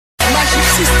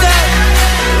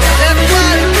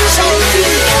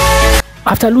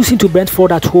After losing to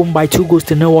Brentford at home by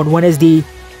 2-0 on Wednesday,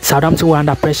 Southampton were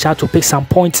under pressure to pick some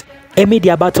points amid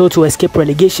their battle to escape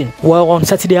relegation. Well, on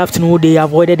Saturday afternoon, they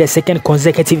avoided a second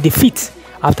consecutive defeat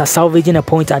after salvaging a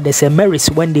point at the St. Mary's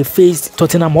when they faced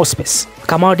Tottenham Hotspur.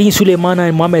 Kamaldeen, Sulemana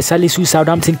and Mohamed Salisu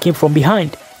Southampton came from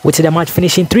behind, with the match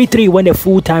finishing 3-3 when the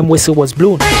full-time whistle was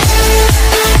blown.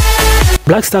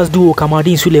 Black Stars duo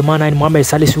Kamaldeen, Sulemana and Mohamed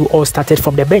Salisu all started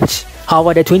from the bench.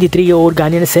 However, the 23-year-old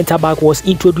Ghanaian centre-back was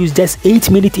introduced just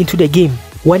 8 minutes into the game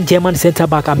when German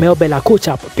centre-back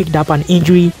Amartey picked up an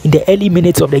injury in the early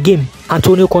minutes of the game.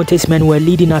 Antonio Conte's men were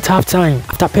leading at half-time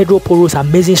after Pedro Porro's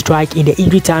amazing strike in the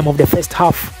injury time of the first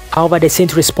half. However, the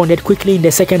Saints responded quickly in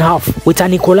the second half with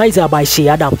an equalizer by Shea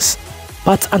Adams.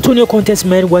 But Antonio Conte's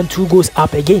men went 2 goals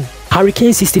up again. Harry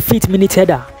Kane's 65th minute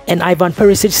header and Ivan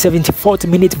Perisic's 74th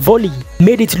minute volley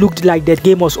made it look like the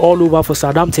game was all over for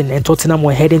Southampton, and Tottenham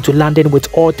were heading to London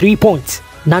with all 3 points.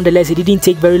 Nonetheless, it didn't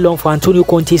take very long for Antonio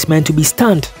Conte's men to be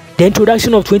stunned. The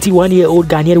introduction of 21-year-old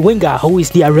Ghanaian winger, who is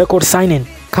their record signing,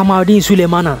 Kamaldeen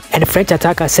Sulemana, and French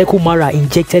attacker Sekou Mara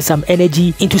injected some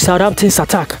energy into Southampton's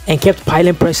attack and kept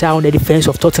piling pressure on the defense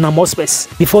of Tottenham Hotspur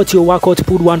before Theo Walcott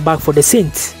pulled one back for the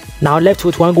Saints. Now left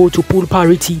with 1 goal to pull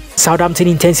parity, Southampton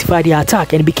intensified their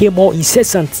attack and became more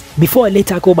incessant before a late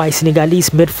tackle by Senegalese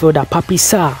midfielder Papi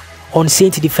Sarr on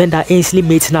Saint defender Ainsley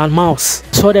Maitland-Niles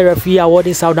saw the referee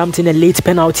awarding Southampton a late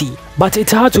penalty, but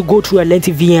it had to go through a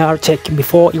lengthy VAR check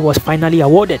before it was finally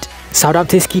awarded.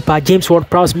 Southampton's keeper James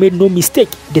Ward-Prowse made no mistake,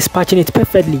 dispatching it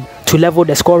perfectly to level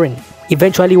the scoring.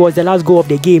 Eventually, it was the last goal of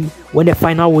the game when the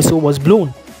final whistle was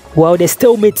blown. While the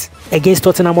stalemate against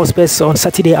Tottenham Hotspur on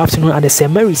Saturday afternoon at the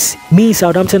St. Mary's means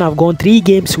Southampton have gone 3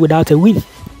 games without a win,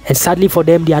 and sadly for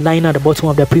them, they are lying at the bottom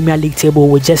of the Premier League table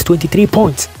with just 23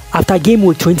 points after game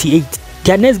week 28.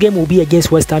 Their next game will be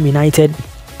against West Ham United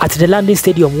at the London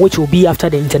Stadium, which will be after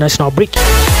the international break.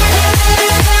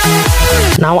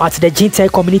 Now at the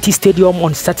Gintech Community Stadium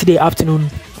on Saturday afternoon,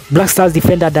 Black Stars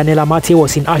defender Daniel Amartey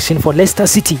was in action for Leicester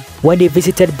City when they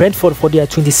visited Brentford for their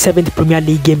 27th Premier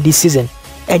League game this season.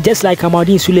 And just like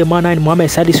Kamaldeen Sulemana and Mohamed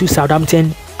Salisu Southampton,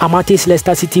 Amartey's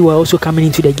Leicester City were also coming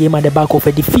into the game at the back of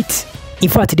a defeat. In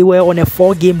fact, they were on a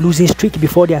 4-game losing streak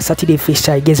before their Saturday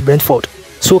fixture against Brentford.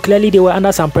 So clearly they were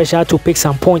under some pressure to pick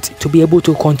some points to be able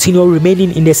to continue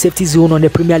remaining in the safety zone on the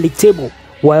Premier League table.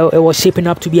 Well, it was shaping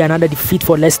up to be another defeat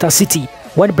for Leicester City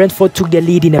when Brentford took the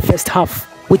lead in the first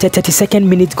half with a 32nd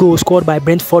minute goal scored by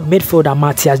Brentford midfielder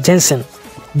Matthias Jensen.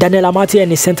 Daniel Amartey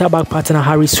and his centre-back partner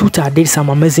Harry Suter did some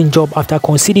amazing job after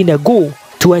conceding a goal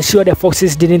to ensure the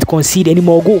Foxes didn't concede any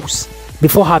more goals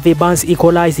before Harvey Barnes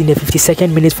equalized in the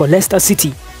 52nd minute for Leicester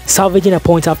City, salvaging a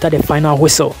point after the final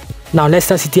whistle. Now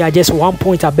Leicester City are just 1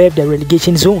 point above the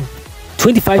relegation zone,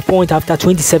 25 points after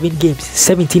 27 games,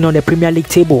 17 on the Premier League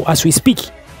table as we speak.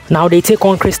 Now they take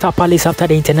on Crystal Palace after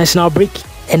the international break,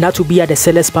 and that will be at the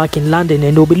Selhurst Park in London,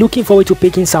 and they'll be looking forward to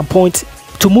picking some points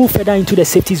to move further into the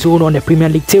safety zone on the Premier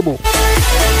League table.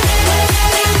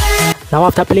 Now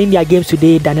after playing their games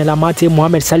today, Daniel Amartey,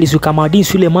 Mohamed Salisu, Kamaldeen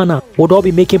Sulemana would all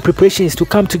be making preparations to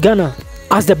come to Ghana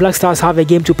as the Black Stars have a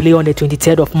game to play on the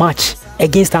 23rd of March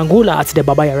against Angola at the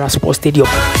Baba Yara Sports Stadium.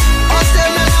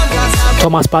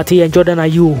 Thomas Partey and Jordan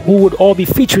Ayew, who would all be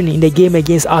featuring in the game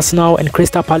against Arsenal and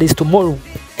Crystal Palace tomorrow,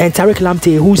 and Tariq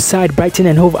Lamptey, whose side Brighton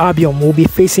and Hove Albion will be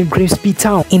facing Grimsby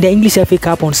Town in the English FA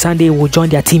Cup on Sunday, will join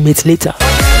their teammates later.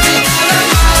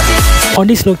 On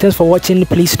this note, thanks for watching.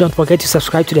 Please don't forget to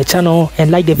subscribe to the channel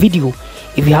and like the video.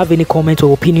 If you have any comment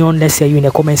or opinion, let's hear you in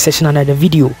the comment section under the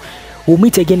video. We'll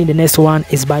meet again in the next one.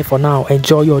 It's bye for now.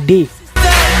 Enjoy your day.